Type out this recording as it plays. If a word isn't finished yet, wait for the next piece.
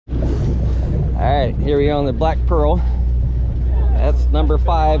Alright, here we are on the Black Pearl. That's number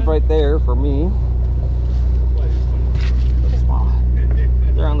 5 right there for me.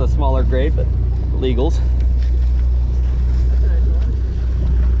 They're on the smaller grade, but legals.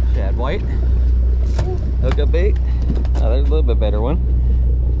 Shad white. Hookup bait. Oh, there's a little bit better one.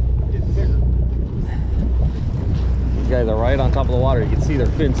 These guys are right on top of the water. You can see their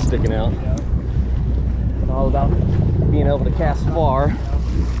fins sticking out. It's all about being able to cast far.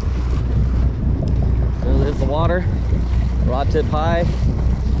 There's the water. Rod tip high.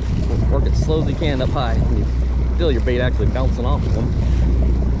 Work it slow as you can up high. And you feel your bait actually bouncing off of them.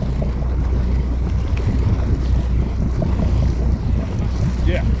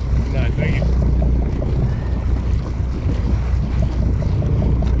 Yeah. No, thank you.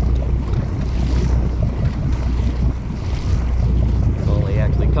 I've only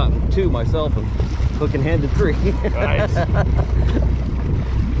actually caught 2 myself and hooking handed 3. Nice.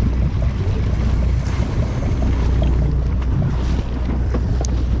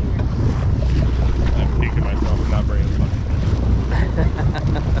 I'm kicking myself for not bringing the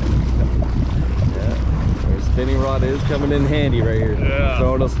Yeah. Our spinning rod is coming in handy right here. Yeah.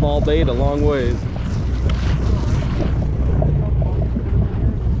 Throwing a small bait a long ways.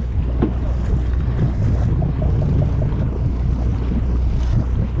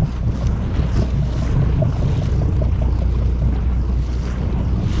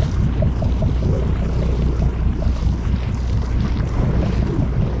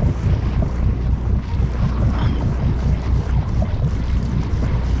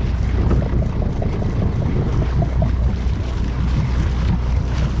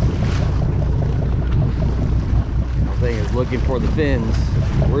 Looking for the fins.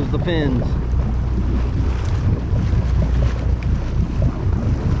 Where's the fins?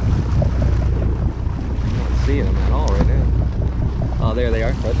 I'm not seeing them at all right now. Oh, there they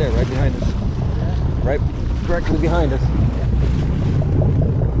are. Right there, right behind us. Right directly behind us.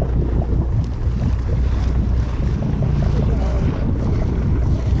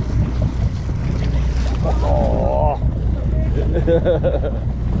 Oh.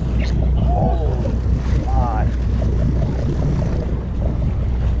 Oh, God.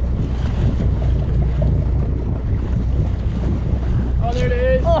 Oh, there it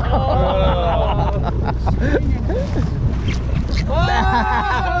is. Oh.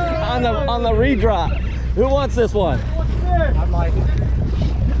 on the redrop. Who wants this one? I'm like,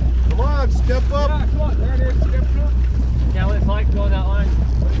 come on, step up. Yeah, come on, there it is. Step up. Yeah, what it's like going that line.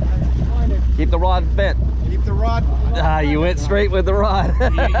 Keep the rod bent. Keep the rod. Ah, you went straight with the rod. You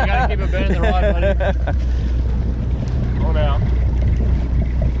gotta keep it bending the rod, buddy. Going out.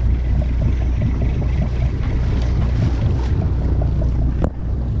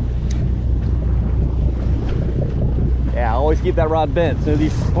 Yeah, always keep that rod bent. As soon as you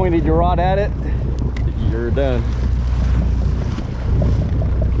pointed your rod at it, you're done.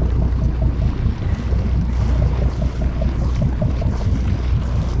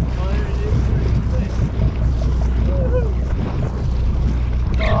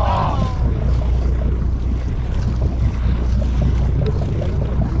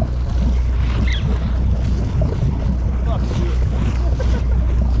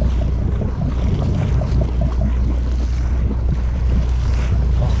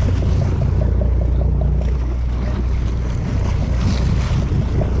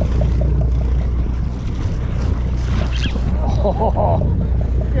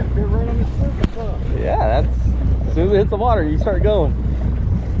 Yeah, that's as soon as it hits the water, you start going.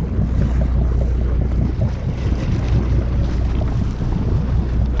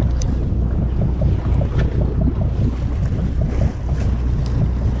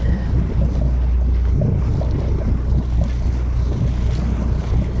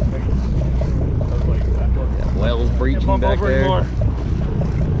 Yeah, whales breaching back there.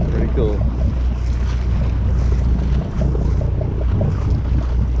 Pretty cool.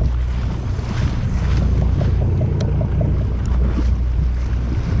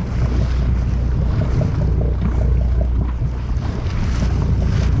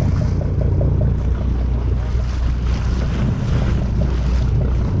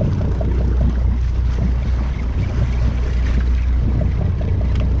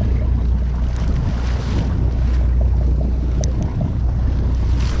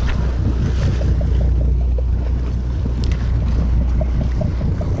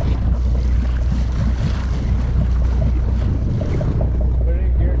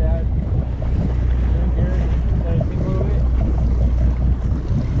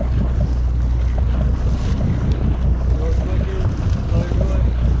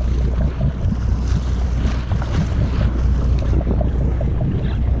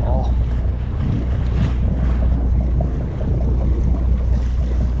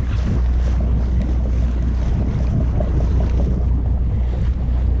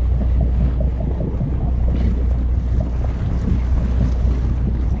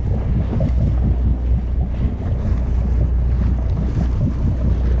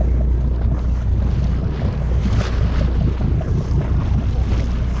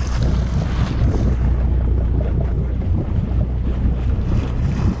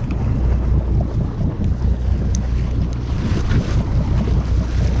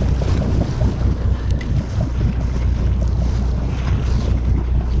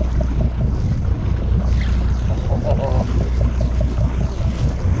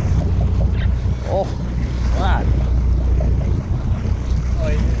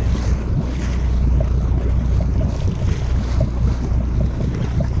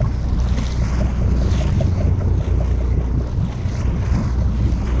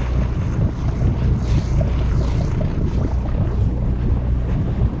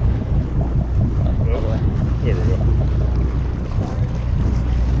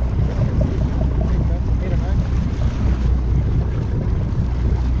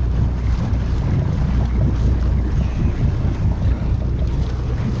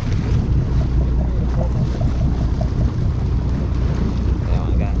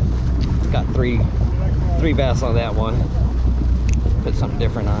 pre-bass on that one. Put something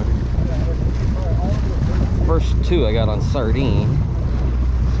different on. First two I got on sardine.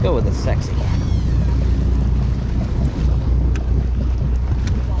 Let's go with the sexy.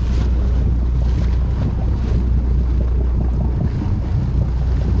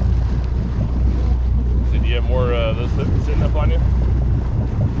 Did you have more those hooks sitting up on you?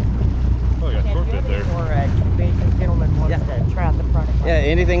 Oh, I got a short bit there. Or the gentleman wants to try the product. Yeah,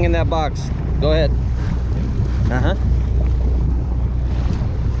 anything in that box. Go ahead. Uh-huh.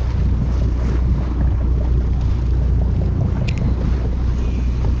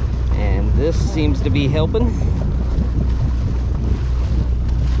 And this seems to be helping.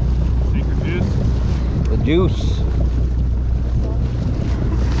 Secret juice. The juice.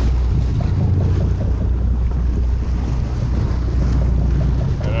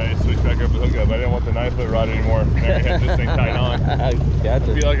 And I switched back up the hookup. I didn't want the 9-foot rod anymore. I had this thing tied on.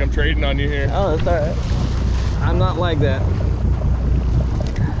 Gotcha. I feel like I'm trading on you here. Oh, that's alright. I'm not like that.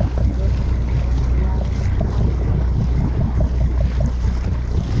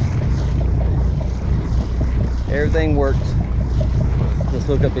 Everything works. This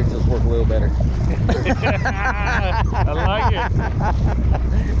hookup needs to just work a little better. I like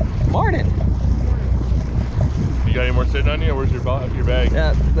it. Morning. You got any more sitting on you, or where's your bag?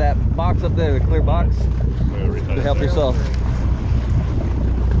 Yeah, that box up there, the clear box. To help yourself.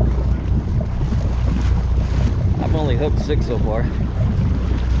 I've only hooked 6 so far.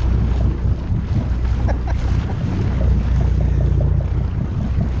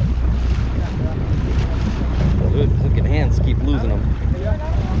 Hooking hands keep losing them.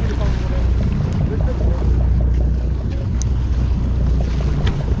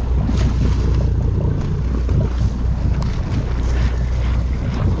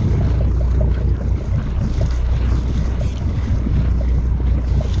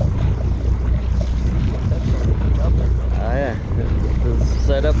 Oh yeah, this is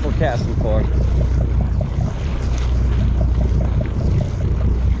set up for casting for.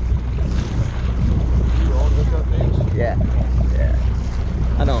 Yeah, yeah.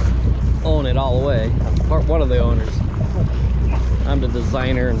 I don't own it all the way. I'm one of the owners. I'm the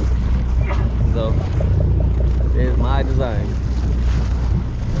designer, and so it is my design.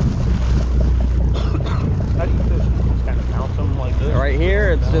 How do you fish? Just kind of bounce them like this? Right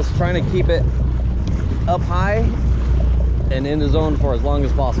here, it's just trying to keep it up high and in the zone for as long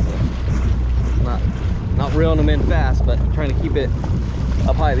as possible. Not reeling them in fast, but trying to keep it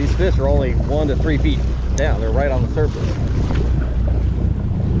up high. These fish are only 1 to 3 feet down. They're right on the surface.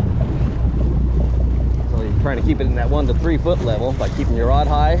 So you're trying to keep it in that 1 to 3 foot level by keeping your rod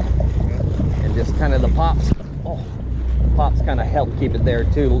high, and just kind of the pops. Oh, pops kind of help keep it there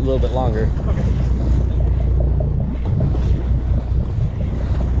too a little bit longer. Okay.